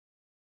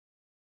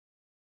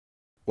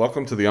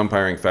Welcome to the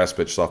Umpiring Fast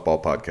Pitch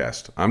Softball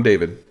Podcast. I'm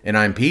David. And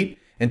I'm Pete.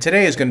 And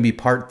today is going to be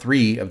part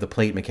 3 of the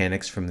plate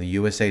mechanics from the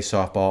USA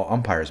Softball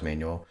Umpires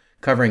Manual,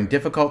 covering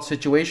difficult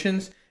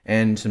situations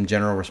and some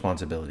general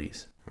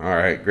responsibilities. All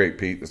right, great,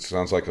 Pete. This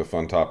sounds like a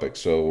fun topic.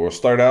 So we'll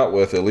start out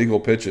with illegal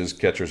pitches,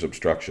 catcher's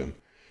obstruction.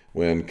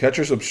 When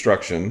catcher's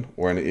obstruction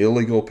or an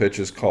illegal pitch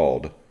is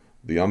called,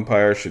 the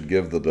umpire should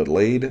give the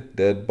delayed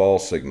dead ball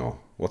signal.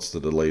 What's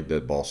the delayed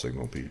dead ball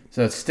signal, Pete?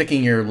 So it's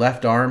sticking your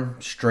left arm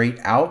straight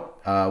out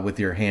with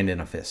your hand in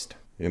a fist.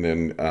 And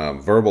then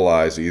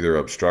verbalize either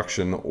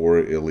obstruction or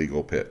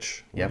illegal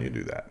pitch when you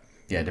do that.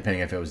 Yeah,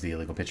 depending if it was the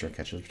illegal pitch or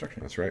catcher's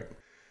obstruction. That's right.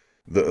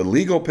 The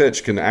illegal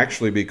pitch can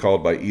actually be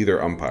called by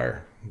either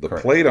umpire. The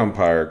Correct. plate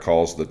umpire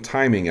calls the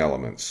timing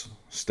elements,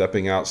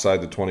 stepping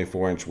outside the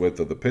 24-inch width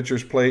of the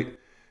pitcher's plate,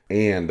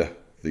 and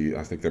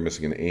I think they're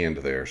missing an and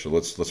there, so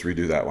let's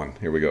redo that one.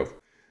 Here we go.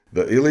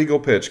 The illegal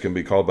pitch can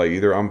be called by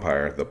either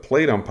umpire. The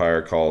plate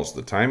umpire calls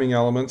the timing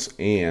elements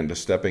and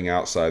stepping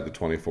outside the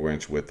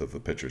 24-inch width of the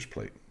pitcher's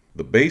plate.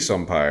 The base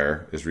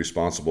umpire is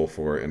responsible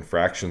for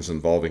infractions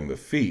involving the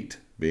feet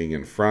being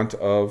in front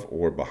of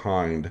or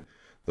behind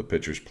the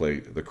pitcher's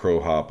plate, the crow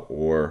hop,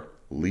 or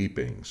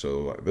leaping.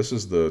 So this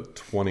is the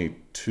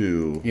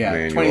 22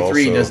 manual.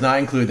 23 does not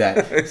include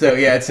that. So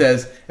it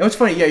says, and what's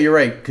funny, you're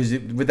right, because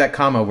with that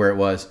comma where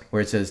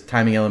it says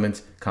timing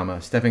elements,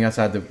 comma, stepping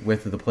outside the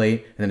width of the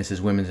plate, and then it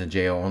says women's and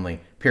JO only,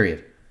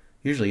 period.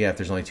 Usually, if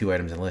there's only 2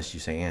 items in the list,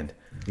 you say and.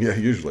 Yeah,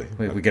 usually.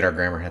 We get our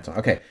grammar hats on.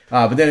 Okay,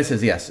 but then it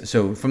says yes.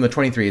 So from the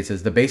 23, it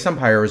says the base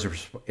umpire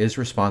is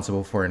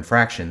responsible for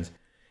infractions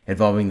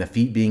involving the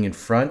feet being in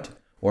front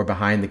or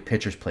behind the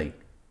pitcher's plate,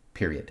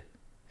 period.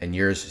 And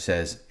yours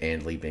says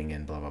and leaping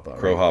and blah, blah, blah.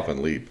 Crow hop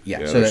and leap. Yeah.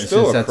 So there's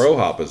still a crow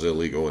hop is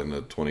illegal in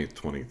the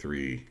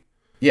 2023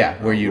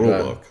 where you rule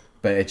book.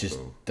 But it just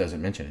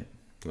doesn't mention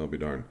it. I'll be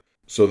darned.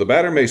 So the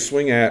batter may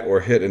swing at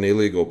or hit an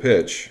illegal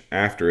pitch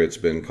after it's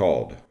been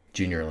called.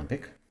 Junior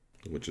Olympic.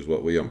 Which is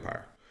what we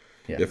umpire.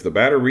 Yeah. If the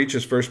batter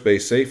reaches first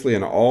base safely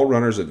and all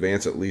runners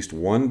advance at least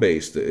one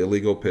base, the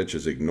illegal pitch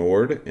is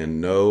ignored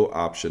and no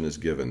option is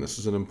given. This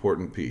is an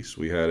important piece.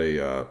 We had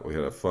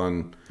a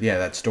fun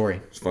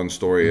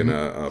story in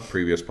a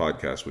previous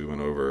podcast we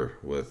went over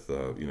with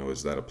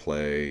is that a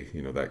play,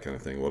 that kind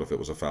of thing. What if it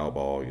was a foul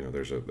ball?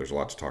 There's a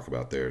lot to talk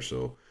about there.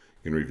 So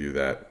you can review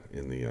that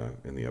in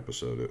the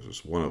episode. It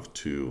was one of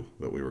 2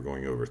 that we were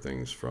going over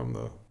things from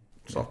the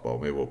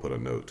softball. Maybe we'll put a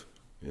note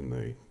in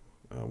the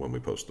when we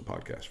post the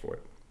podcast for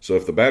it. So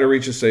if the batter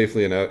reaches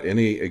safely and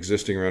any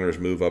existing runners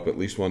move up at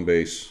least one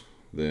base,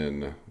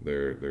 then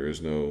there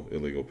is no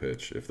illegal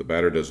pitch. If the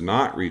batter does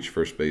not reach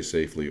first base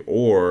safely,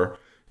 or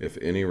if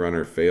any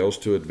runner fails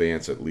to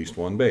advance at least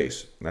one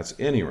base, and that's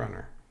any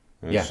runner.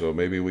 And so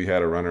maybe we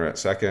had a runner at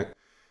second,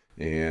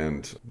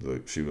 and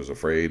she was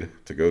afraid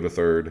to go to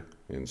third,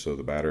 and so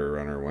the batter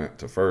runner went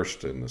to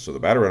first, and so the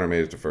batter runner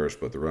made it to first,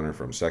 but the runner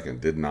from second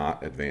did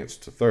not advance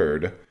to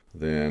third.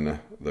 Then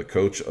the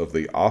coach of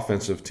the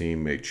offensive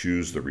team may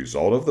choose the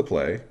result of the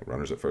play,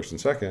 runners at first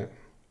and second,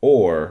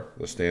 or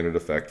the standard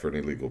effect for an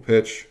illegal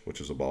pitch, which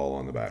is a ball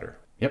on the batter.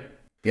 Yep.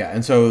 Yeah,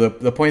 and so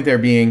the point there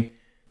being,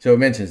 so it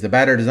mentions the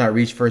batter does not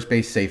reach first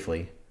base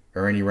safely,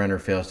 or any runner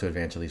fails to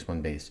advance at least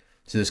one base.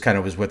 So this kind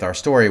of was with our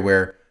story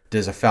where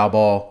does a foul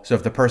ball, so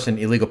if the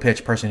illegal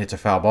pitch person hits a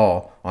foul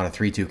ball on a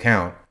 3-2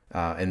 count,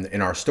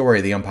 in our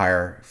story, the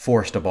umpire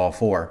forced a ball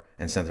 4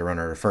 and sent the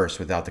runner to first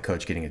without the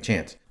coach getting a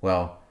chance.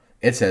 Well,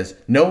 it says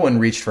no one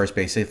reached first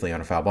base safely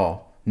on a foul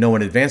ball. No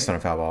one advanced on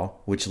a foul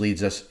ball, which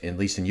leads us, at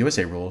least in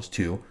USA rules,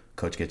 to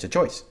coach gets a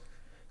choice.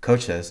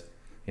 Coach says,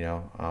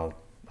 I'll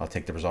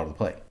take the result of the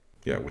play.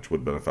 Yeah, which would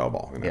have been a foul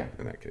ball in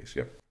that case.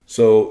 Yep.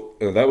 So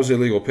that was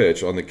illegal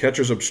pitch. On the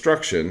catcher's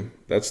obstruction,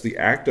 that's the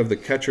act of the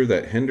catcher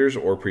that hinders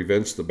or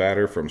prevents the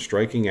batter from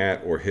striking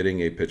at or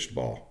hitting a pitched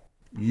ball.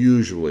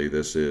 Usually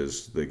this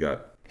is they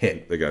got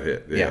hit.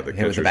 Yeah, the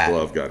catcher's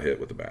glove got hit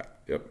with the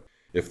bat. Yep.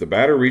 If the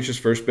batter reaches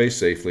first base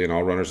safely and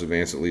all runners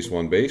advance at least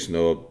one base,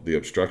 the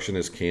obstruction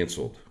is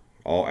canceled.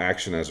 All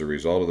action as a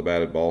result of the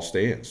batted ball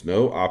stands.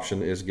 No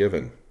option is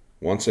given.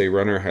 Once a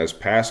runner has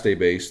passed a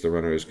base, the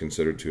runner is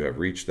considered to have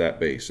reached that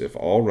base. If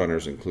all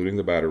runners, including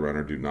the batter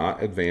runner, do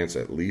not advance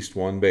at least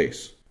one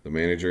base, the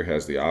manager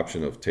has the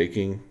option of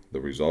taking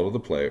the result of the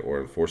play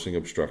or enforcing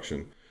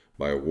obstruction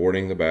by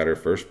awarding the batter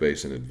first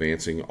base and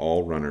advancing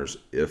all runners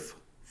if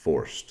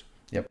forced.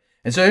 Yep.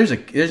 And so there's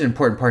an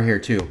important part here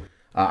too.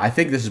 I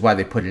think this is why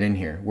they put it in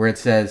here, where it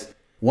says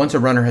once a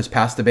runner has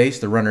passed the base,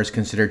 the runner is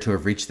considered to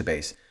have reached the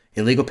base.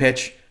 Illegal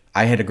pitch,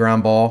 I hit a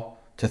ground ball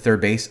to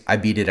third base, I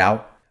beat it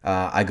out.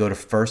 I go to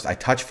first, I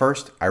touch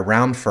first, I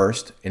round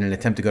first in an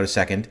attempt to go to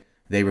second.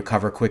 They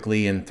recover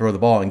quickly and throw the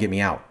ball and get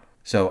me out.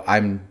 So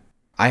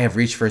I have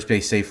reached first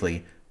base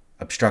safely.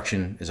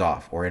 Obstruction is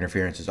off, or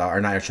interference is off,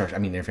 or not obstruction. I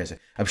mean interference.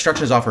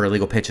 Obstruction is off, or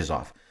illegal pitch is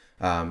off.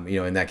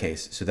 In that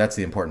case. So that's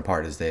the important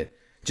part, is that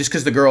just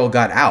because the girl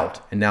got out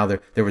and now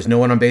there was no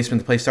one on base when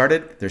the play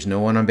started, there's no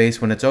one on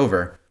base when it's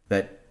over,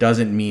 that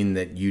doesn't mean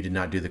that you did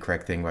not do the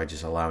correct thing by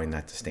just allowing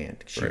that to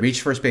stand. She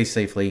reached first base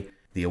safely.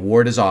 The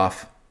award is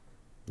off.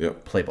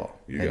 Yep. Play ball.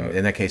 You got it.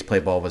 In that case, play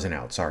ball was an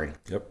out. Sorry.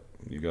 Yep.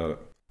 You got it.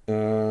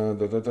 In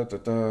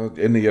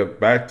the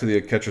back to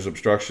the catcher's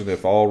obstruction,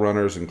 if all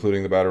runners,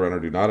 including the batter runner,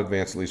 do not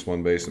advance at least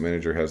one base, the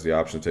manager has the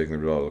option of taking the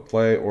result of the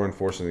play or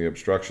enforcing the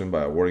obstruction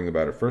by awarding the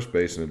batter first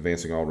base and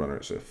advancing all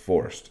runners if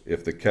forced.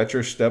 If the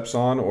catcher steps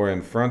on or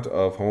in front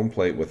of home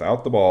plate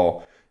without the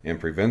ball and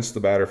prevents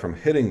the batter from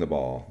hitting the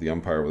ball, the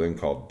umpire will then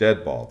call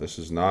dead ball. This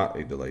is not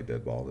a delayed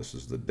dead ball. This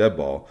is the dead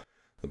ball.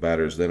 The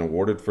batter is then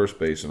awarded first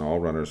base and all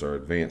runners are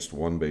advanced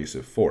one base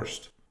if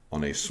forced.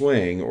 On a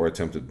swing or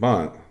attempted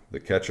bunt, the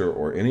catcher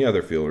or any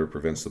other fielder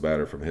prevents the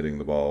batter from hitting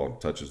the ball,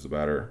 touches the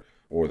batter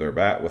or their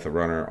bat with a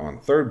runner on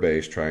third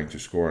base trying to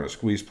score on a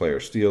squeeze play or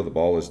steal. The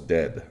ball is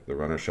dead. The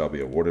runner shall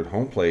be awarded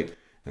home plate,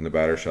 and the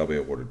batter shall be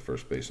awarded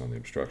first base on the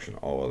obstruction.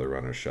 All other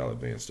runners shall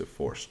advance if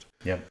forced.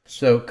 Yep.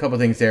 So a couple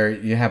things there.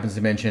 You happens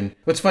to mention.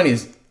 What's funny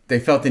is they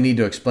felt the need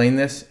to explain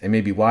this, and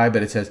maybe why,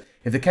 but it says,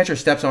 if the catcher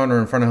steps on or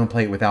in front of home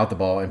plate without the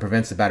ball and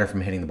prevents the batter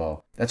from hitting the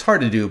ball. That's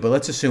hard to do, but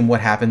let's assume what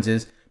happens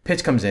is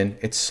pitch comes in,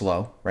 it's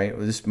slow, right?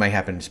 This might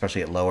happen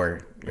especially at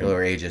lower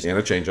ages. And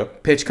a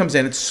changeup. Pitch comes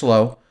in, it's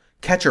slow.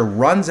 Catcher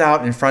runs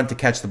out in front to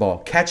catch the ball,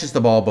 catches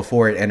the ball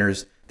before it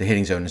enters the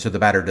hitting zone, and so the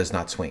batter does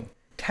not swing.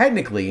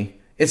 Technically,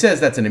 it says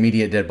that's an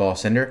immediate dead ball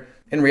sender.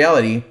 In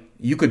reality,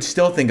 you could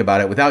still think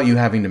about it without you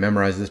having to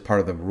memorize this part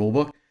of the rule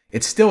book.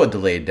 It's still a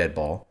delayed dead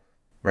ball,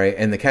 right?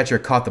 And the catcher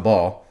caught the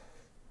ball.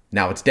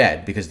 Now it's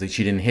dead because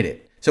she didn't hit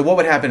it. So what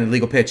would happen in a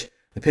legal pitch?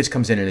 The pitch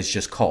comes in and it's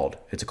just called.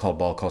 It's a called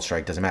ball, called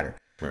strike, doesn't matter.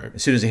 Right.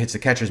 As soon as it hits the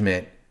catcher's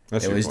mitt,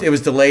 it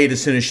was delayed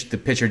as soon as the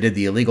pitcher did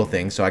the illegal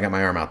thing. So I got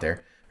my arm out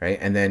there, right?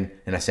 And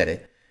I said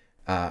it.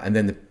 And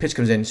then the pitch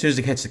comes in. As soon as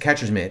it hits the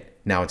catcher's mitt,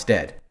 now it's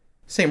dead.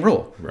 Same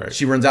rule. Right.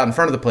 She runs out in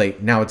front of the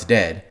plate. Now it's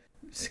dead.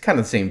 It's kind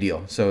of the same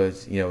deal. So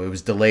it's, it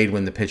was delayed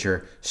when the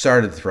pitcher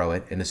started to throw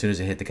it, and as soon as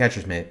it hit the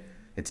catcher's mitt,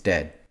 it's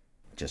dead,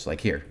 just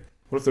like here.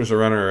 What if there's a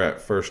runner at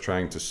first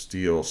trying to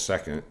steal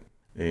second,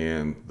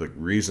 and the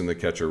reason the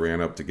catcher ran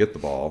up to get the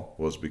ball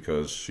was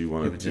because she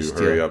wanted to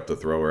hurry up to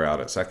throw her out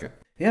at second?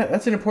 Yeah,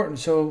 that's an important.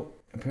 So,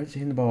 approach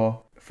hitting the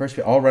ball. First,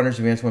 all runners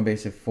advance one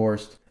base if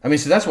forced. I mean,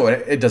 so that's what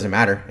it doesn't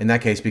matter in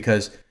that case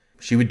because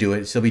she would do it,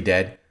 it'd still be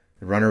dead.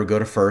 The runner would go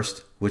to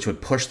first, which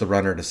would push the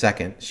runner to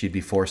second. She'd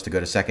be forced to go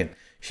to second.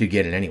 She'd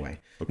get it anyway.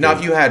 Okay. Now,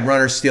 if you had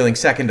runners stealing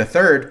second to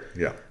third,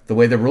 the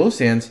way the rule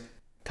stands,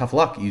 tough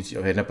luck. You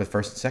end up with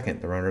first and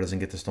second. The runner doesn't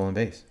get the stolen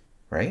base,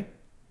 right?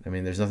 I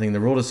mean, there's nothing in the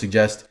rule to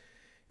suggest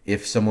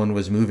if someone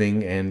was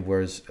moving and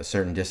was a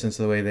certain distance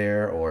of the way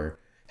there or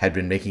had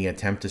been making an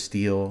attempt to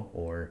steal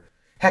or,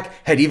 heck,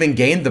 had even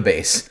gained the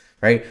base,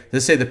 right?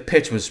 Let's say the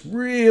pitch was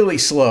really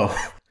slow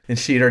and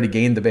she had already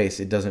gained the base.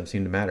 It doesn't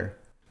seem to matter.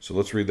 So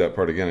let's read that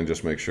part again and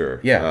just make sure.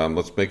 Yeah.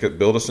 Let's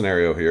build a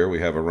scenario here. We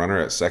have a runner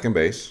at second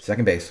base.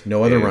 Second base.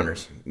 No other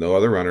runners. No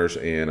other runners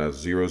and a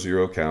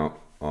 0-0 count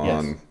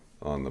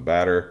on the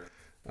batter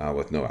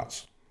with no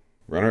outs.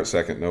 Runner at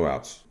second, no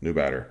outs. New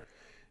batter.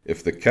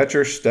 If the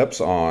catcher steps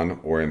on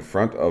or in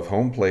front of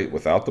home plate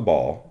without the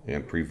ball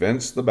and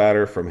prevents the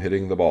batter from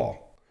hitting the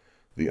ball,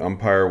 the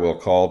umpire will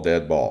call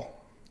dead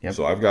ball. Yep.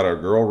 So I've got a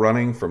girl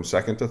running from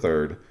second to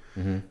third,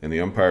 and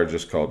the umpire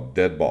just called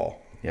dead ball.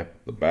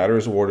 Yep. The batter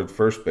is awarded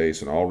first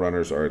base, and all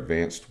runners are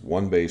advanced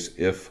one base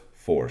if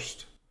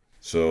forced.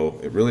 So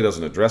it really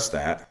doesn't address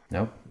that.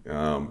 Nope.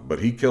 But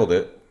he killed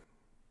it.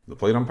 The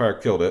plate umpire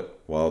killed it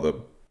while the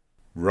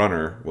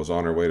runner was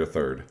on her way to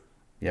third.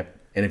 Yep.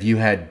 And if you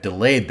had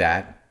delayed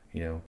that, I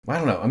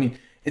don't know. I mean,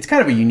 it's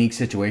kind of a unique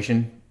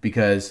situation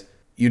because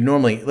you'd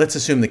normally, let's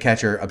assume the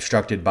catcher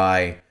obstructed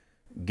by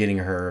getting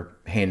her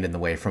hand in the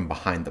way from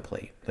behind the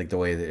plate, like the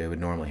way that it would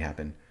normally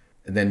happen.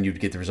 And then you'd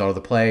get the result of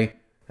the play.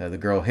 The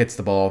girl hits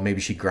the ball. Maybe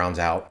she grounds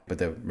out, but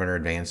the runner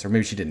advanced, or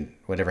maybe she didn't.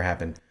 Whatever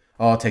happened.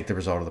 I'll take the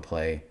result of the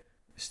play,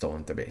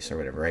 stolen the base or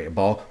whatever, right? A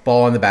ball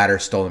on the batter,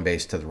 stolen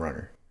base to the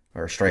runner,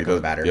 or a strike on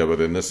the batter. Yeah, but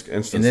in this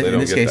instance, they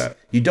don't get that.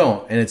 You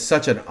don't, and it's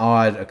such an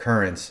odd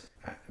occurrence.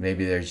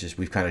 Maybe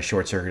we've kind of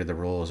short-circuited the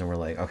rules, and we're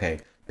like,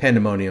 okay,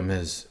 pandemonium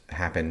has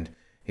happened.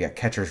 You got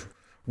catchers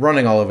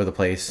running all over the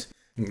place,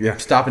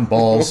 stopping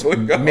balls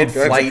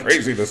mid-flight.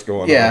 Craziness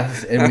going on. Yeah,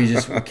 and we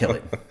just kill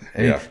it.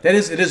 I mean, it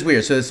is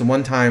weird. So it's the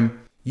one time.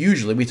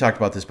 Usually, we talked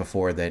about this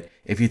before, that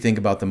if you think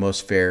about the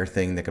most fair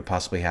thing that could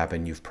possibly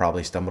happen, you've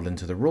probably stumbled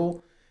into the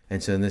rule.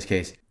 And so in this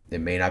case, it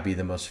may not be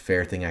the most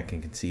fair thing I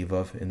can conceive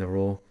of in the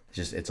rule.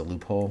 It's a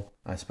loophole,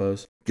 I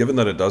suppose. Given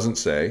that it doesn't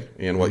say,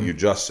 and what you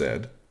just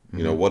said,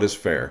 what is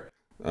fair?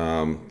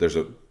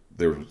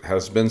 There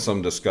has been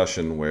some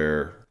discussion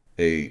where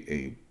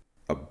a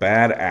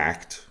bad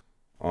act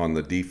on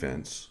the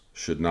defense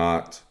should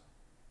not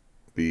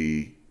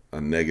be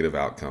a negative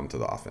outcome to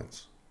the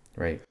offense.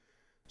 Right.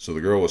 So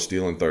the girl was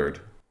stealing third,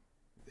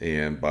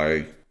 and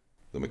by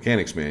the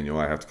mechanics manual,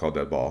 I have to call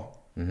dead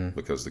ball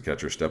because the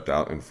catcher stepped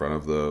out in front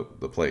of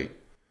the plate.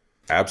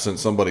 Absent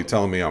somebody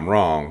telling me I'm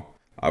wrong,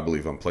 I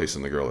believe I'm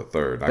placing the girl at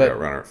third. But I got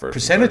runner at first.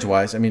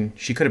 Percentage-wise, I mean,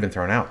 she could have been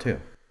thrown out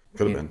too.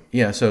 Could have been.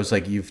 Yeah, so it's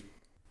like Do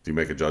you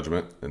make a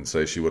judgment and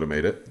say she would have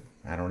made it?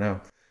 I don't know.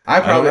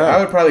 I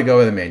would probably go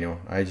with a manual.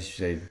 I just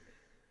say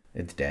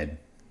it's dead.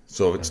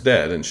 So if it's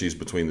dead and she's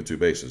between the two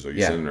bases, are you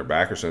Yeah. sending her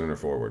back or sending her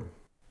forward?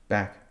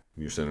 Back.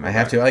 You're sending her I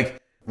have back. to,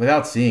 like,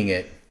 without seeing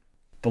it,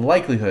 the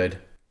likelihood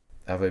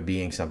of it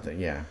being something,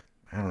 yeah.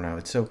 I don't know.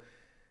 It's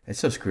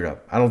so screwed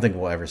up. I don't think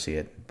we'll ever see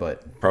it,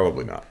 but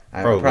Probably not.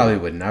 I probably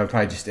wouldn't. I would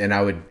probably just, and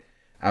I would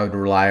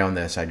rely on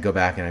this. I'd go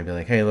back and I'd be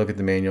like, hey, look at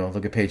the manual.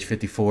 Look at page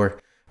 54.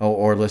 Oh,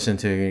 or listen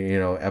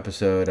to,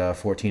 episode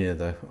 14 of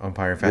the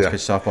Umpire and Fast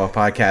Pitch Softball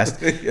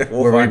podcast,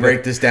 where we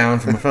break this down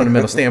from a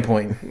fundamental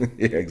standpoint.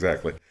 Yeah,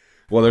 exactly.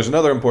 Well, there's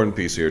another important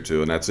piece here,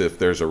 too, and that's if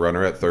there's a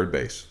runner at third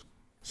base.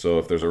 So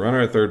if there's a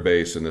runner at third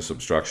base and this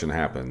obstruction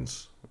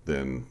happens,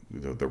 then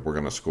we're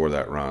going to score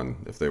that run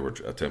if they were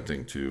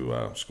attempting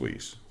to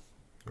squeeze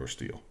or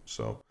steal.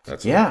 So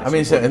that's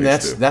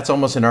that's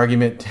almost an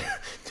argument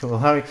to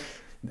allow.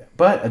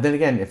 But then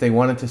again, if they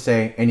wanted to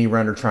say any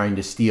runner trying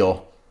to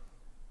steal,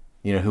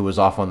 who was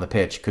off on the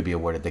pitch could be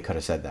awarded, they could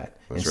have said that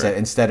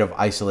instead of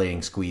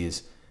isolating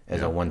squeeze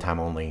as a one-time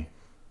only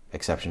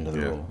exception to the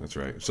rule. That's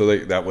right. So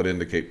that would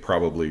indicate,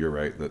 probably you're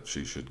right, that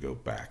she should go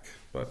back.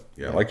 But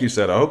like you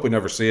said, I hope we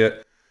never see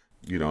it.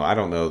 I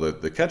don't know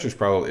that the catcher's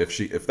probably,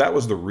 if that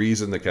was the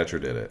reason the catcher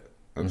did it.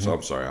 So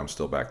I'm sorry, I'm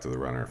still back to the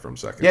runner from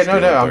second.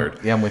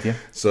 Yeah, I'm with you.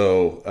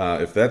 So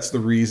if that's the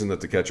reason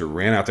that the catcher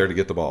ran out there to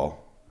get the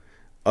ball,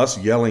 us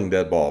yelling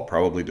dead ball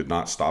probably did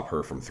not stop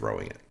her from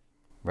throwing it.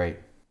 Right.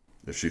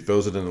 If she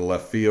throws it into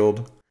left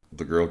field,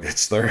 the girl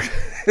gets third.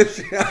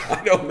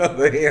 I don't know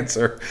the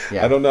answer.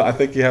 Yeah. I don't know. I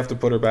think you have to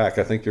put her back.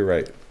 I think you're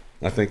right.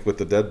 I think with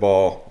the dead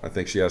ball, I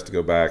think she has to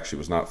go back. She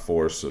was not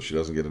forced, so she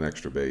doesn't get an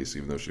extra base,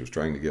 even though she was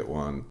trying to get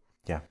one.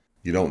 Yeah.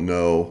 You don't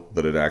know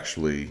that it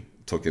actually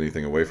took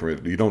anything away from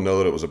it. You don't know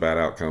that it was a bad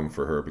outcome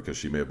for her because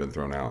she may have been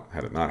thrown out.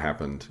 Had it not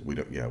happened, we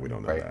don't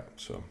know that.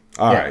 So,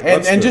 all right.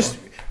 And just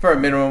for a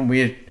minimum,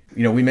 we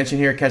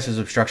mentioned here catches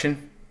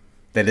obstruction.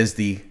 That is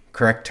the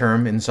correct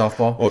term in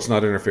softball. Oh, it's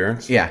not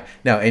interference? Yeah.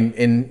 No,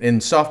 in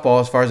softball,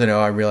 as far as I know,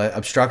 I realize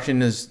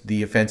obstruction is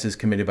the offenses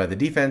committed by the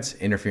defense.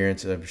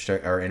 Interference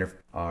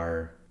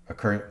are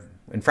occurrent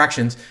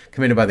infractions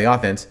committed by the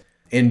offense.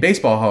 In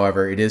baseball,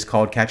 however, it is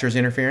called catcher's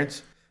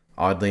interference,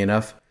 oddly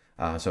enough.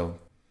 So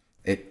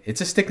it's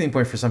a sticking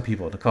point for some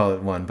people to call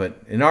it one.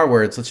 But in our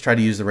words, let's try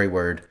to use the right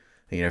word.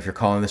 If you're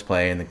calling this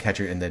play and the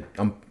catcher and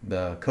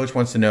the coach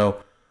wants to know,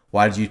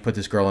 why did you put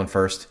this girl in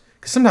first?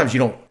 Because sometimes you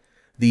don't.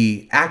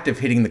 The act of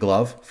hitting the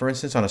glove, for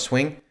instance, on a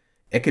swing,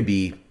 you could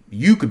be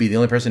the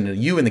only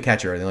person, you and the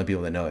catcher are the only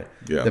people that know it.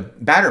 Yeah. The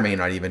batter may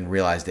not even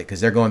realize it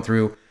because they're going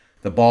through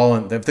the ball,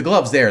 and if the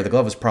glove's there, the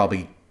glove is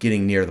probably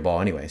getting near the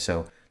ball anyway.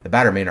 So the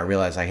batter may not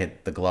realize I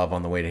hit the glove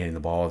on the way to hitting the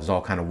ball. It was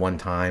all kind of one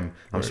time.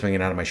 I'm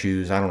swinging out of my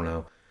shoes. I don't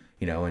know,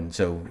 and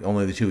so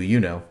only the two of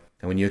you know.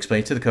 And when you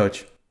explain it to the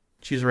coach,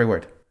 choose the right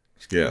word.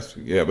 Yes,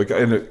 yeah,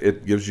 and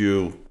it gives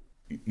you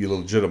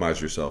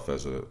legitimize yourself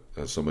as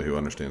somebody who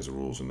understands the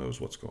rules and knows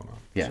what's going on.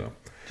 Yeah, so.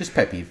 Just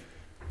pet peeve.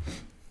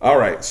 All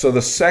right, so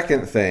the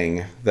second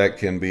thing that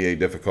can be a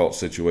difficult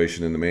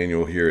situation in the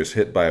manual here is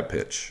hit by a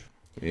pitch.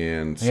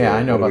 And so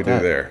I know what about do we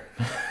do there?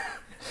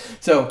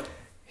 So,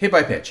 hit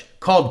by pitch.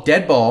 Call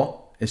dead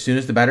ball as soon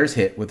as the batter is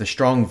hit with a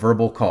strong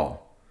verbal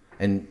call.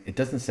 And it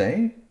doesn't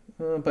say,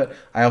 but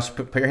I also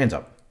put your hands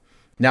up.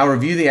 Now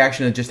review the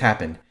action that just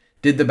happened.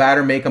 Did the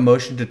batter make a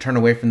motion to turn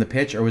away from the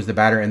pitch, or was the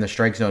batter in the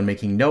strike zone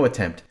making no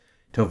attempt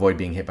to avoid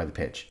being hit by the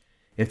pitch?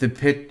 If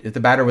the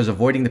batter was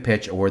avoiding the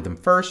pitch, award them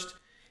first.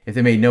 If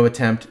they made no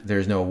attempt, there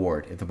is no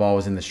award. If the ball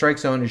was in the strike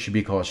zone, it should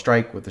be called a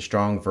strike with a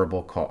strong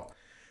verbal call.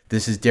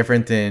 This is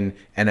different than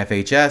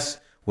NFHS,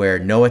 where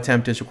no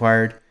attempt is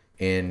required.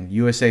 In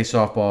USA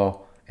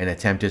softball, an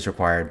attempt is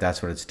required.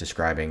 That's what it's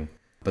describing.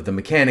 But the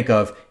mechanic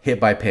of hit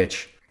by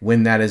pitch,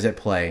 when that is at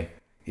play,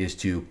 is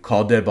to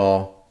call dead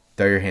ball,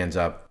 throw your hands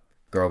up,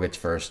 girl gets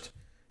first.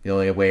 The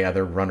only way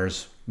other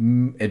runners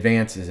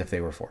advance is if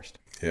they were forced.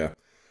 Yeah.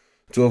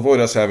 To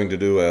avoid us having to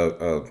do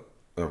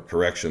a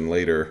correction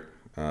later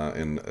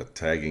and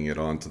tagging it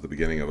on to the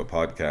beginning of a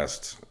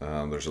podcast,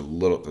 there's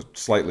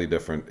slightly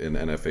different in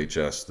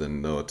NFHS than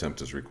no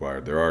attempt is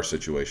required. There are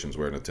situations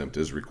where an attempt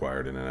is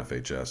required in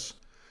NFHS,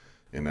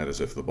 and that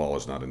is if the ball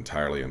is not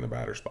entirely in the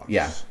batter's box.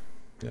 Yeah.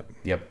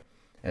 Yep.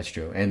 That's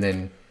true. And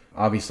then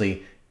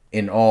obviously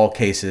in all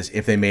cases,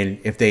 if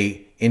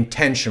they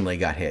intentionally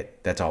got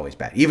hit, that's always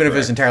bad. Even if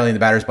it's entirely in the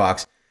batter's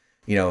box,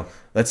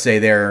 let's say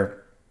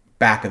they're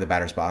back of the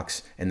batter's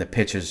box and the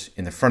pitch is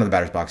in the front of the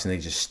batter's box and they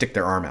just stick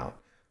their arm out.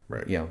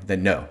 Right.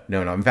 Then no.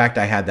 In fact,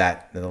 I had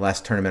that in the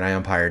last tournament I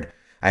umpired.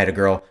 I had a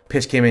girl,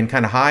 pitch came in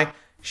kind of high.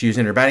 She was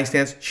in her batting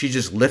stance. She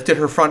just lifted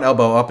her front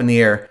elbow up in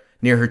the air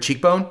near her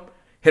cheekbone,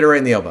 hit her right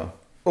in the elbow.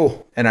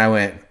 Oh. And I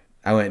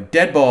went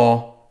dead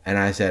ball, and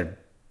I said,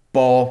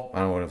 ball, I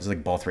don't know what it was,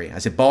 like ball 3. I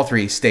said, ball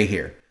 3, stay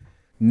here.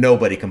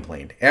 Nobody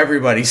complained.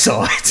 Everybody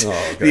saw it.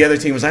 Oh, okay. The other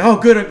team was like, oh,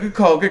 good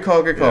call.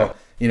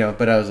 Yeah.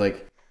 But I was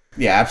like,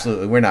 yeah,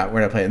 absolutely. We're not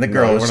playing. The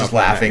girl was just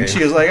laughing.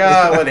 She was like,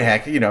 what the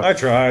heck, I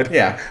tried.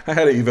 Yeah. I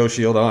had an Evo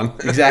shield on.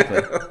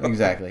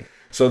 Exactly.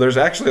 So there's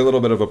actually a little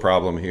bit of a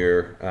problem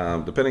here.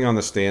 Depending on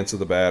the stance of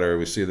the batter,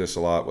 we see this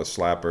a lot with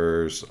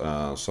slappers,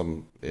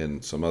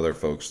 some other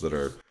folks that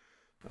are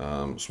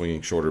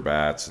swinging shorter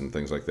bats and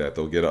things like that.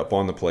 They'll get up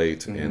on the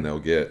plate and they'll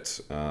get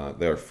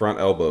their front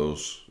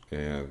elbows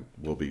and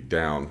will be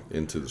down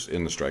in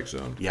the strike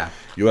zone. Yeah.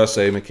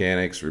 USA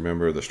Mechanics,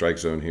 remember the strike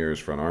zone here is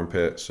front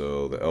armpit,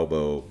 so the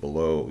elbow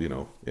below,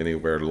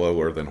 anywhere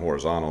lower than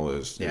horizontal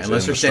is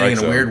unless they're standing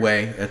in a weird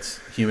way, that's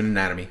human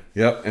anatomy.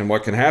 Yep, and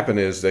what can happen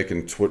is they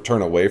can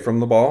turn away from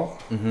the ball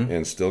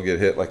and still get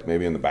hit, like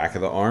maybe in the back of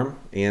the arm,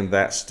 and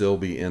that still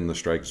be in the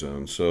strike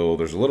zone. So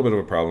there's a little bit of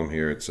a problem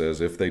here. It says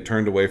if they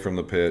turned away from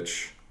the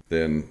pitch,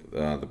 then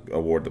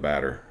award the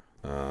batter,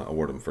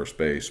 award them first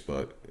base,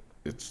 but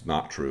it's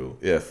not true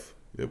if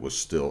it was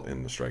still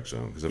in the strike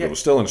zone. Because if it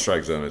was still in the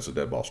strike zone, it's a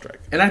dead ball strike.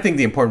 And I think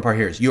the important part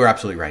here is you are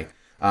absolutely right.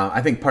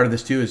 I think part of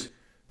this too is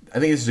I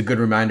think this is a good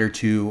reminder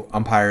to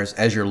umpires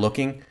as you're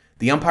looking.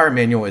 The umpire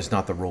manual is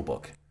not the rule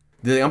book.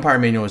 The umpire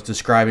manual is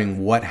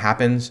describing what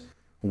happens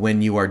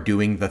when you are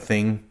doing the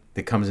thing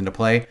that comes into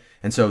play.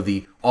 And so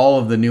all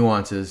of the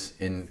nuances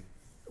in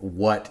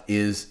what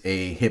is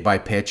a hit by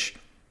pitch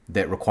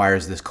that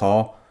requires this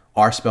call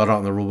are spelled out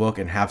in the rule book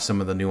and have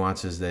some of the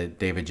nuances that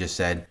David just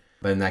said.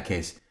 But in that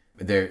case,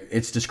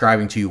 it's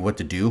describing to you what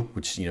to do,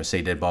 which,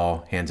 say dead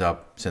ball, hands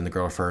up, send the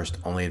girl first,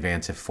 only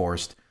advance if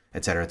forced,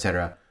 et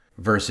cetera,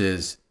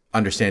 versus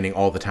understanding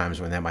all the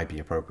times when that might be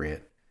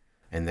appropriate.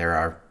 And there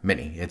are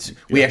many.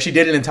 We actually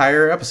did an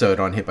entire episode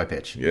on hit by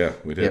pitch. Yeah,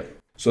 we did. Yep.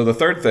 So the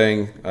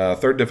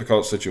third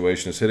difficult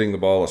situation is hitting the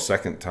ball a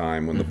second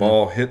time. When the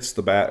ball hits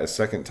the bat a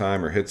second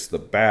time or hits the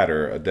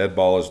batter, a dead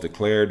ball is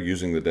declared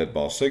using the dead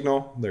ball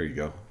signal. There you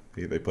go.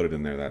 They put it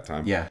in there that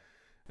time. Yeah.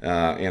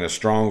 And a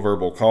strong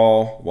verbal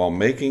call. While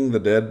making the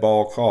dead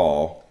ball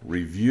call,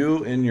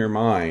 review in your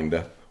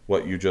mind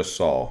what you just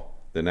saw.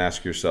 Then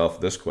ask yourself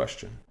this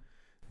question.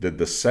 Did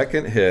the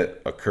second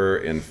hit occur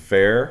in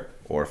fair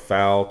or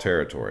foul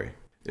territory?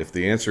 If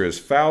the answer is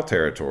foul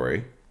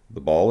territory,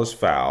 the ball is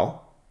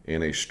foul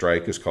and a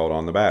strike is called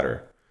on the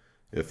batter.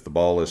 If the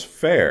ball is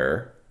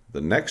fair, the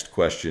next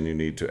question you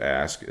need to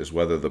ask is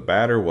whether the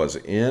batter was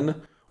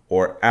in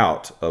or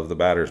out of the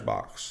batter's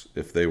box.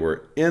 If they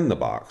were in the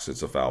box,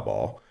 it's a foul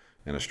ball,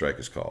 and a strike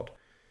is called.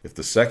 If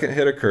the second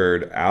hit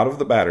occurred out of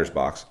the batter's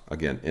box,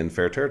 again, in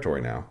fair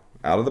territory now,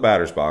 out of the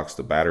batter's box,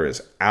 the batter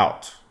is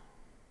out.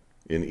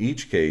 In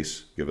each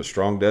case, give a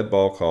strong dead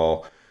ball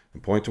call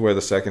and point to where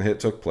the second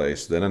hit took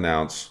place, then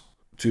announce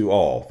to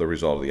all the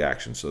result of the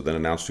action. So then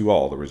announce to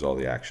all the result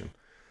of the action.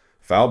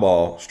 Foul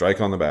ball,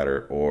 strike on the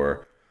batter,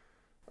 or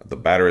the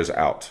batter is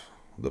out.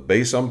 The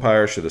base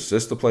umpire should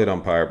assist the plate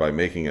umpire by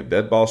making a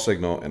dead ball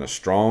signal and a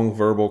strong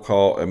verbal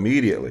call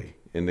immediately,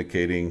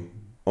 indicating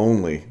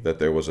only that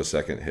there was a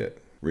second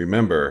hit.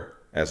 Remember,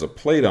 as a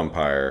plate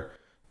umpire,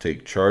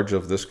 take charge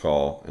of this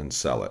call and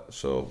sell it.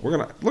 So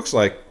looks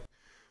like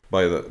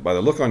by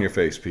the look on your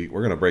face, Pete,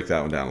 we're gonna break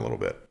that one down a little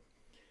bit.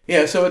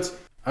 Yeah, so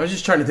I was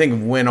just trying to think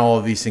of when all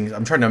of these things,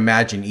 I'm trying to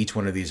imagine each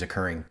one of these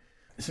occurring.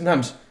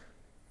 Sometimes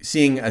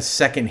seeing a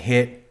second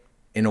hit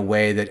in a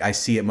way that I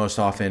see it most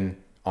often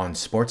on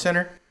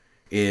SportsCenter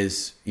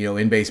is,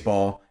 in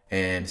baseball,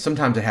 and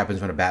sometimes it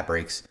happens when a bat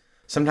breaks.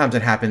 Sometimes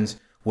it happens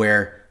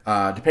where,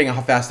 depending on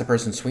how fast the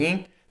person's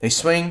swinging, they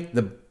swing,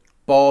 the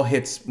ball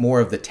hits more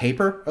of the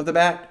taper of the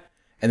bat,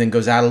 and then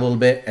goes out a little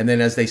bit, and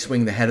then as they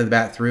swing the head of the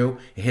bat through,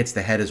 it hits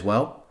the head as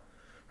well,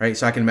 right?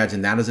 So I can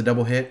imagine that as a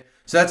double hit.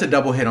 So that's a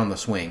double hit on the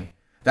swing.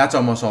 That's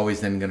almost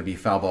always then going to be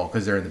foul ball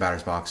because they're in the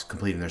batter's box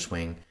completing their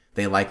swing.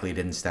 They likely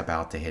didn't step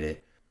out to hit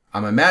it.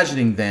 I'm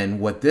imagining then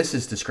what this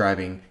is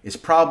describing is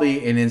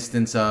probably an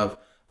instance of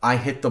I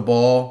hit the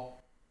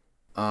ball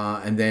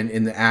and then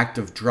in the act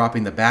of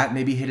dropping the bat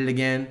maybe hit it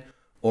again,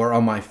 or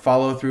on my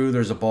follow through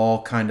there's a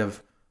ball kind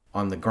of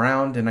on the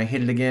ground and I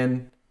hit it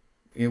again.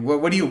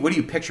 What are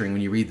you picturing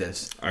when you read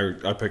this?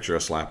 I picture a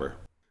slapper.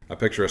 I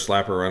picture a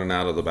slapper running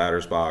out of the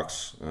batter's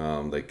box.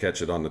 They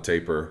catch it on the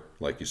taper,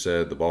 like you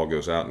said. The ball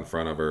goes out in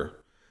front of her,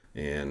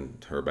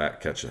 and her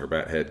bat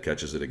head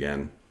catches it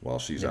again while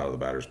she's out of the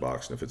batter's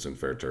box. And if it's in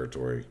fair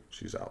territory,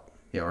 she's out.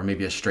 Yeah, or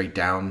maybe a straight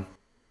down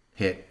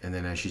hit, and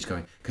then as she's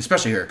going,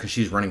 especially here, because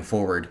she's running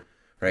forward,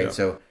 right? Yeah.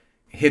 So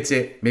hits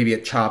it, maybe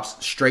it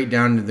chops straight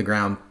down into the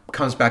ground,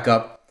 comes back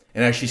up,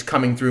 and as she's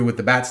coming through with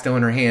the bat still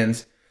in her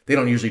hands, they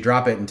don't usually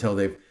drop it until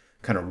they've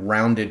kind of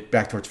rounded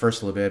back towards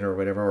first a little bit or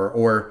whatever,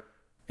 or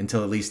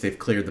until at least they've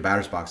cleared the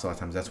batter's box. A lot of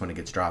times that's when it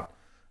gets dropped.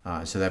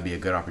 So that'd be a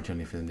good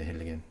opportunity for them to hit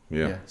it again.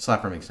 Yeah,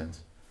 slapper makes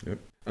sense. Yep.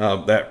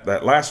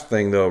 That last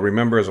thing though,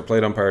 remember as a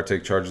plate umpire,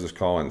 take charge of this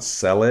call and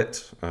sell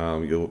it.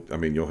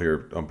 You'll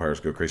hear umpires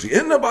go crazy.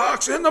 In the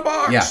box. Yeah,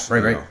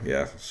 right.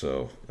 Yeah.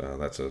 So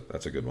that's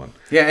a good one.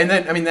 Yeah, and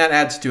then that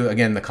adds to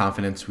again the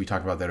confidence. We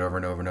talk about that over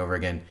and over and over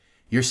again.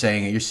 You're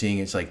saying it. You're seeing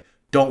it. It's like,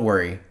 don't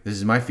worry. This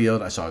is my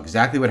field. I saw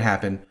exactly what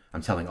happened.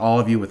 I'm telling all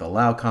of you with a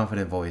loud,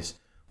 confident voice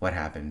what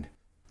happened.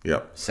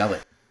 Yep. Sell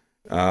it.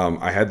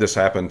 I had this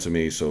happen to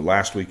me. So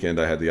last weekend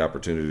I had the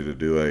opportunity to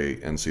do a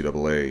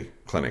NCAA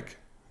clinic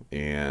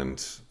and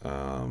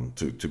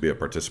to be a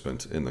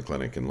participant in the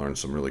clinic and learn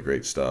some really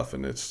great stuff.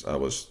 And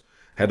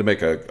had to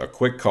make a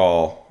quick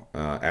call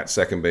at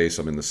second base.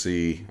 I'm in the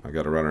C. I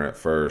got a runner at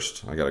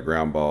first. I got a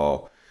ground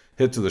ball.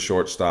 hit to the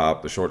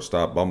shortstop. The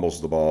shortstop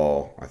bumbles the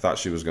ball. I thought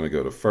she was going to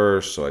go to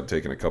first, so I'd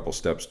taken a couple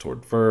steps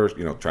toward first,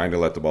 trying to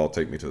let the ball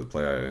take me to the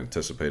play. I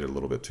anticipated a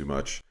little bit too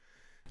much.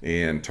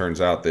 And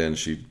turns out then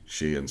she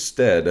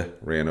instead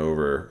ran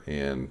over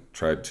and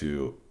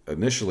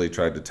initially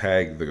tried to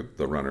tag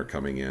the runner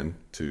coming in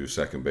to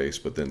second base,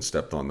 but then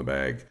stepped on the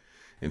bag.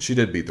 And she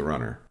did beat the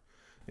runner.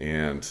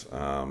 And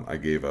I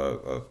gave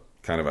a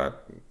kind of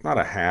not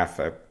a half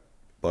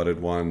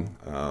butted one,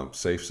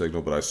 safe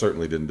signal, but I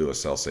certainly didn't do a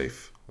sell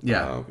safe.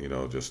 Yeah.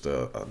 Just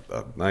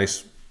a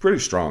nice, pretty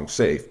strong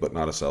safe, but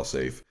not a sell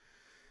safe.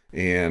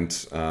 And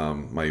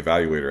my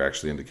evaluator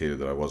actually indicated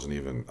that I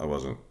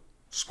wasn't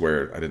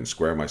squared. I didn't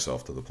square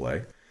myself to the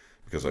play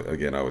because,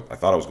 again, I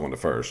thought I was going to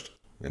first.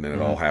 And then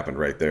it all happened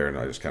right there. And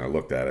I just kind of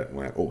looked at it and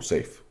went, oh,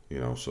 safe.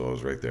 So I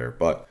was right there.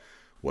 But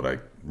what I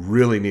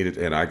really needed,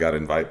 and I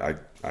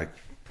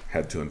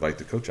had to invite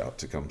the coach out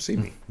to come see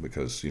me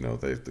because,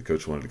 the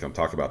coach wanted to come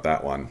talk about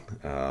that one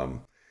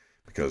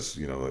because,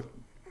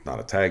 not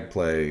a tag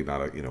play,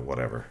 not a,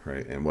 whatever,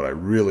 right? And what I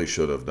really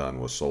should have done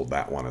was sold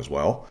that one as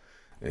well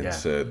and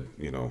said,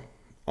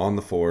 on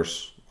the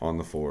force,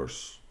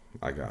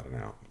 I got it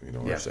out,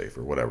 or safe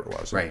or whatever it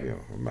was. Right.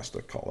 I messed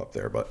the call up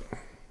there, but,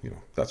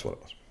 that's what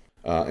it was.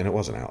 And it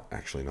was an out,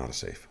 actually, not a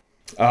safe.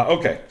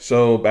 Okay,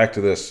 so back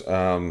to this.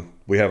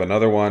 We have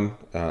another one,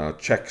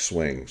 check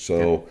swing.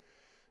 So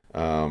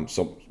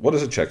what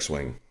is a check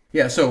swing?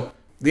 Yeah, so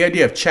the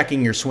idea of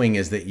checking your swing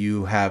is that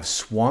you have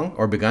swung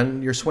or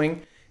begun your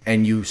swing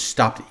and you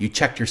stopped. You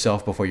checked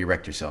yourself before you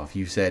wrecked yourself.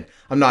 You said,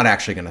 I'm not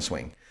actually going to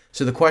swing.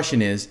 So the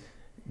question is,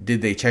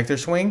 did they check their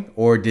swing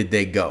or did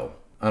they go?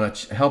 On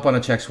a help on a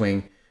check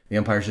swing, the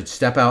umpire should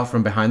step out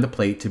from behind the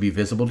plate to be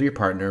visible to your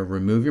partner,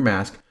 remove your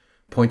mask,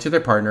 point to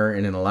their partner,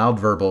 and in a loud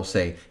verbal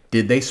say,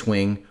 did they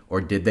swing or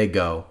did they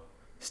go?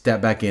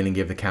 Step back in and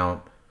give the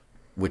count,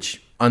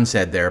 which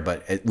unsaid there,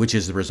 but which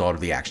is the result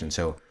of the action.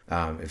 So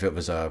if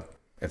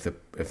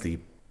the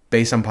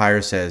base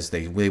umpire says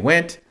they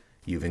went,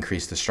 you've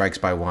increased the strikes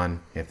by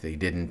 1. If they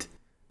didn't,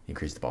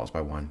 increase the balls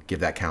by 1. Give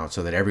that count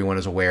so that everyone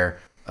is aware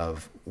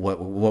of what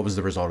was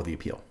the result of the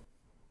appeal.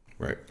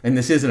 Right. And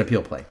this is an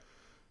appeal play.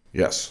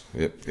 Yes,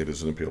 it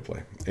is an appeal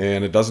play.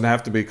 And it doesn't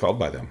have to be called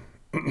by them.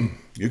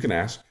 You can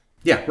ask.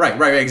 Yeah,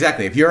 right,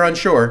 exactly. If you're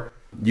unsure,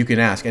 you can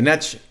ask. And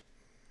that's,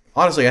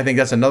 honestly, I think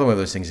that's another one of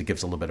those things that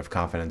gives a little bit of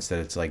confidence that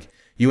it's like,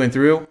 you went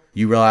through,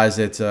 you realize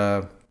it's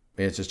a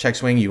check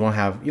swing. You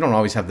don't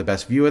always have the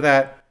best view of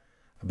that.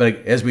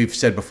 But as we've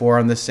said before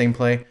on this same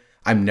play,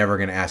 I'm never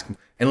going to ask,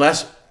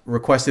 unless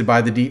requested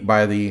by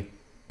the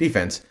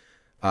defense,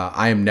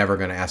 I am never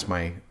going to ask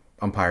my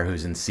umpire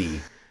who's in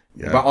C.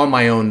 Yeah. But on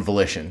my own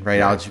volition, right?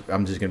 Yeah.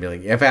 I'm just gonna be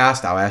like, if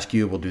asked, I'll ask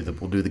you. We'll do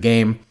the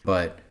game,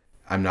 but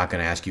I'm not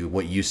gonna ask you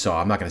what you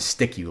saw. I'm not gonna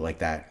stick you like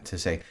that to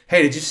say,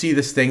 hey, did you see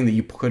this thing that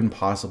you couldn't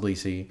possibly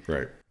see?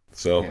 Right.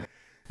 So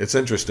It's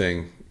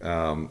interesting.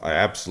 I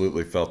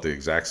absolutely felt the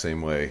exact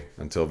same way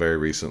until very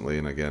recently.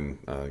 And again,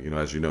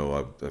 as you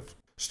know, I've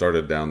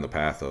started down the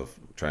path of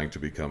trying to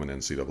become an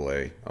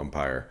NCAA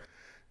umpire,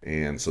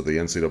 and so the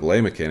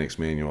NCAA Mechanics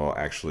Manual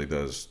actually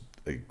does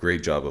a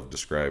great job of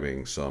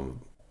describing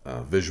some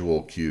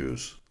visual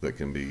cues that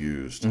can be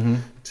used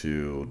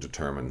to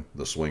determine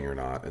the swing or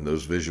not. And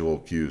those visual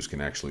cues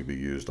can actually be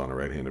used on a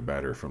right-handed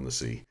batter from the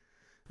C.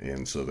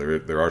 And so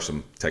there are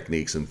some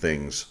techniques and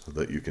things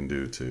that you can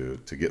do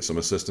to get some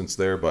assistance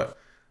there. But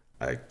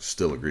I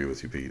still agree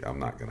with you, Pete. I'm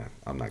not gonna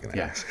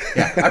ask.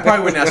 Yeah, I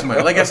probably wouldn't ask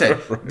somebody. Like I said,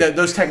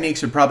 those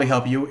techniques would probably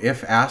help you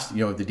if asked.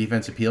 The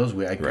defense appeals.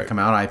 I come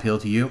out, I appeal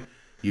to you.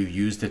 You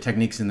use the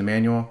techniques in the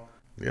manual.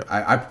 Yeah.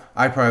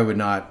 I probably would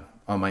not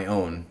on my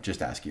own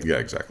just ask you. Yeah,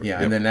 exactly.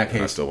 Yeah, and then in that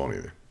case, I still won't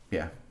either.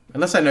 Yeah,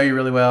 unless I know you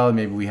really well, and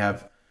maybe we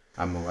have.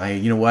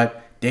 You know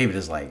what? David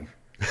is like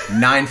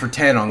 9 for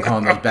 10 on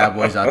calling those bad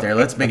boys out there.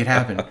 Let's make it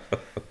happen.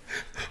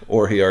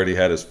 Or he already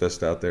had his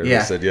fist out there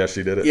and said, "Yes,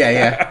 she did it."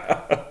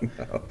 Yeah.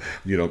 No,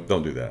 you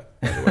don't do that.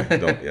 By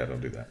the way,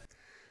 don't do that.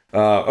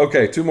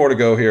 Okay, 2 more to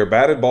go here.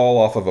 Batted ball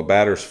off of a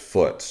batter's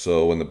foot.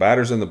 So when the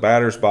batter's in the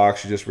batter's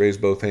box, you just raise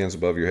both hands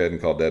above your head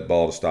and call dead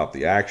ball to stop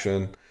the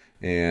action,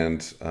 and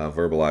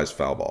verbalize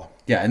foul ball.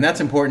 Yeah, and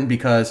that's important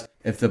because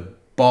if the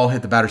ball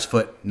hit the batter's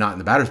foot, not in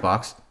the batter's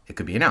box, it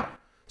could be an out.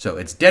 So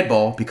it's dead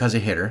ball because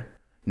of hitter.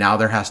 Now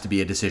there has to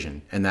be a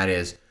decision, and that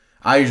is,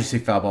 I usually say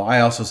foul ball. I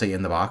also say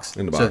in the box.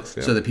 In the box,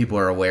 so that people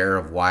are aware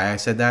of why I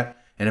said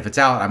that. And if it's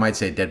out, I might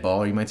say dead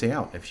ball, or you might say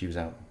out if she was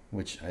out,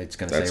 which it's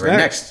going to say right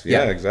next.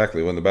 Yeah,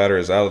 exactly. When the batter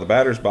is out of the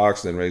batter's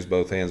box, then raise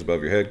both hands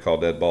above your head, call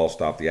dead ball,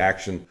 stop the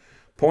action,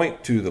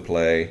 point to the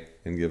play,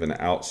 and give an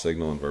out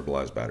signal and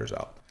verbalize batter's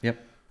out. Yep.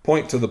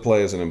 Point to the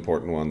play is an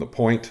important one. The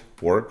point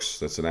works.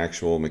 That's an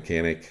actual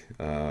mechanic.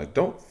 I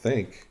don't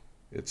think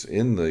it's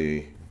in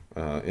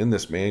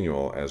this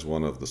manual as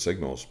one of the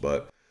signals,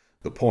 but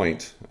the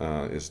point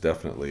is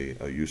definitely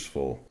a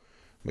useful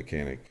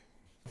mechanic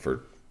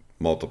for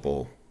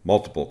multiple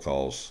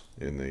calls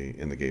in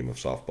the game of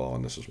softball,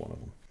 and this is one of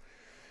them.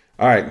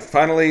 All right,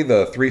 finally,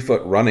 the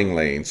 3-foot running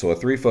lane. So a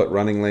 3-foot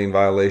running lane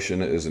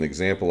violation is an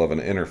example of an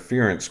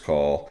interference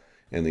call,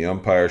 and the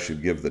umpire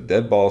should give the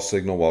dead ball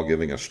signal while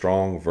giving a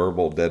strong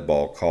verbal dead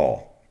ball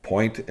call.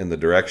 Point in the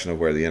direction of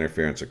where the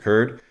interference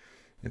occurred,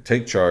 and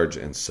take charge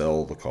and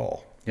sell the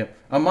call. Yep.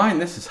 On mine,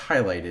 this is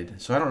highlighted,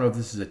 so I don't know if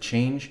this is a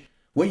change.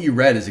 What you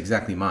read is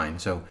exactly mine.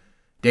 So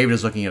David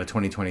is looking at a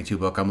 2022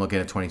 book. I'm looking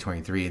at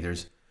 2023.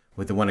 There's,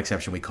 with the one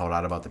exception we called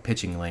out about the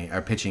pitching lane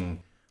or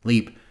pitching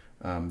leap,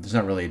 there's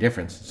not really a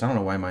difference. So I don't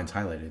know why mine's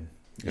highlighted.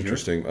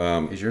 Interesting.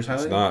 Is yours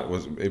highlighted? It's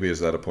not. Maybe is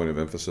that a point of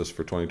emphasis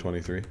for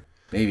 2023?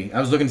 Maybe. I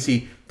was looking to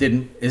see,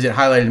 is it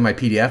highlighted in my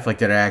PDF? Like,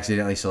 did I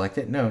accidentally select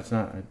it? No, it's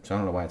not. So I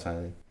don't know why it's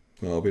highlighted.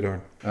 Well, I'll be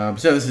darned.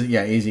 So this is,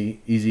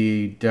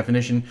 easy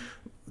definition.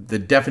 The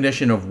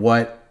definition of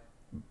what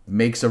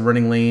makes a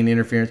running lane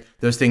interference,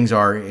 those things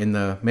are in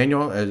the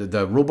manual,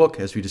 the rule book,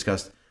 as we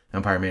discussed,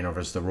 Umpire Manual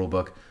versus the rule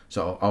book.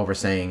 So all we're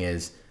saying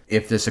is,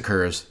 if this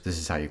occurs, this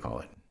is how you call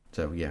it.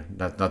 So yeah,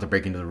 not to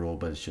break into the rule,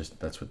 but it's just,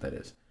 that's what that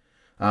is.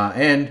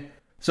 And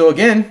so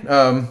again,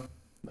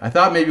 I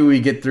thought maybe we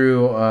get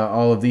through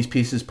all of these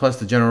pieces plus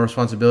the general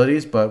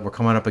responsibilities, but we're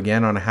coming up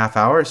again on a half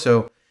hour.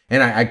 So,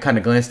 and I kind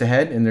of glanced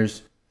ahead, and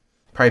there's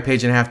probably a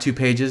page and a half, 2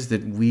 pages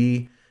that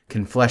we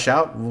can flesh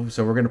out.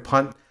 So we're going to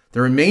punt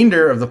the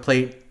remainder of the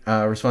plate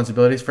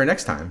responsibilities for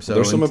next time. So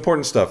there's some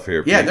important stuff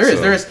here. Yeah, Pete,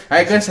 there is.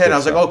 I glanced ahead. I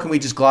was like, oh, can we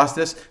just gloss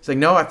this? It's like,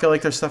 no, I feel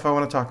like there's stuff I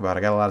want to talk about. I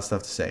got a lot of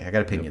stuff to say. I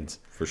got opinions.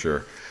 For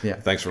sure. Yeah.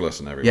 Thanks for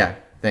listening, everyone. Yeah.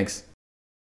 Thanks.